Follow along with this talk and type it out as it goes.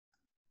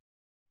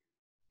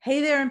Hey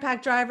there,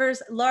 Impact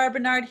Drivers. Laura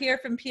Bernard here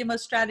from PMO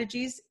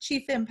Strategies,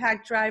 Chief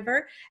Impact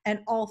Driver and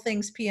all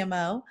things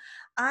PMO.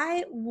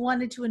 I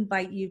wanted to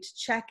invite you to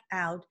check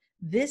out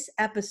this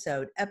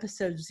episode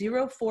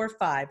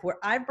 045, where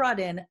I brought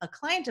in a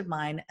client of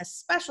mine, a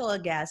special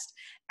guest,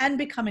 and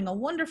becoming a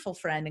wonderful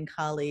friend and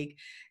colleague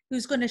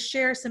who's going to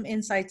share some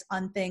insights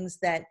on things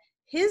that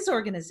his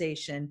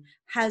organization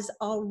has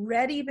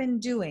already been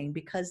doing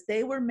because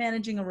they were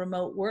managing a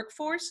remote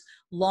workforce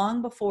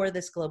long before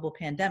this global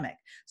pandemic.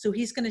 So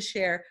he's going to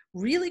share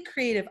really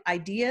creative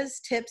ideas,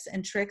 tips,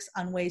 and tricks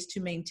on ways to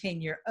maintain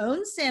your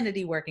own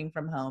sanity working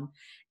from home,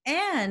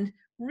 and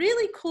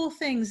really cool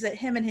things that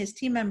him and his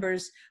team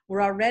members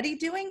were already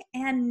doing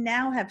and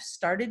now have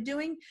started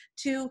doing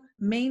to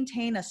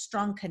maintain a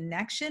strong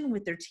connection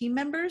with their team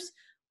members,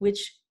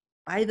 which,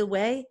 by the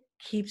way,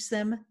 keeps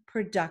them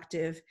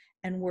productive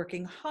and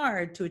working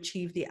hard to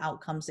achieve the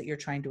outcomes that you're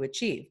trying to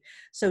achieve.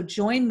 So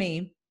join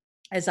me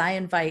as I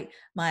invite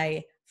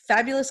my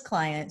fabulous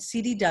client,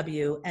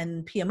 CDW,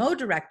 and PMO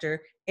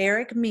director,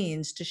 Erick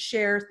Means, to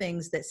share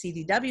things that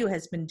CDW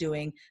has been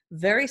doing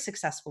very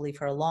successfully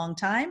for a long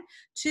time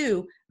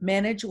to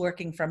manage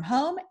working from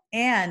home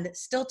and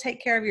still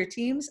take care of your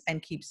teams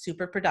and keep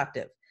super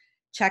productive.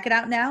 Check it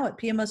out now at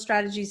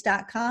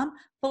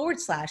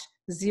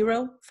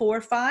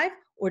pmostrategies.com/045,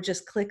 or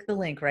just click the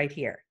link right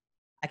here.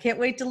 I can't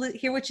wait to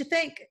hear what you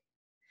think.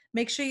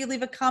 Make sure you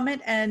leave a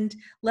comment and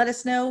let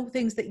us know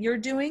things that you're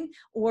doing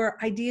or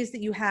ideas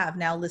that you have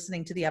now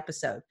listening to the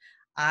episode.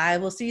 I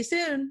will see you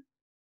soon.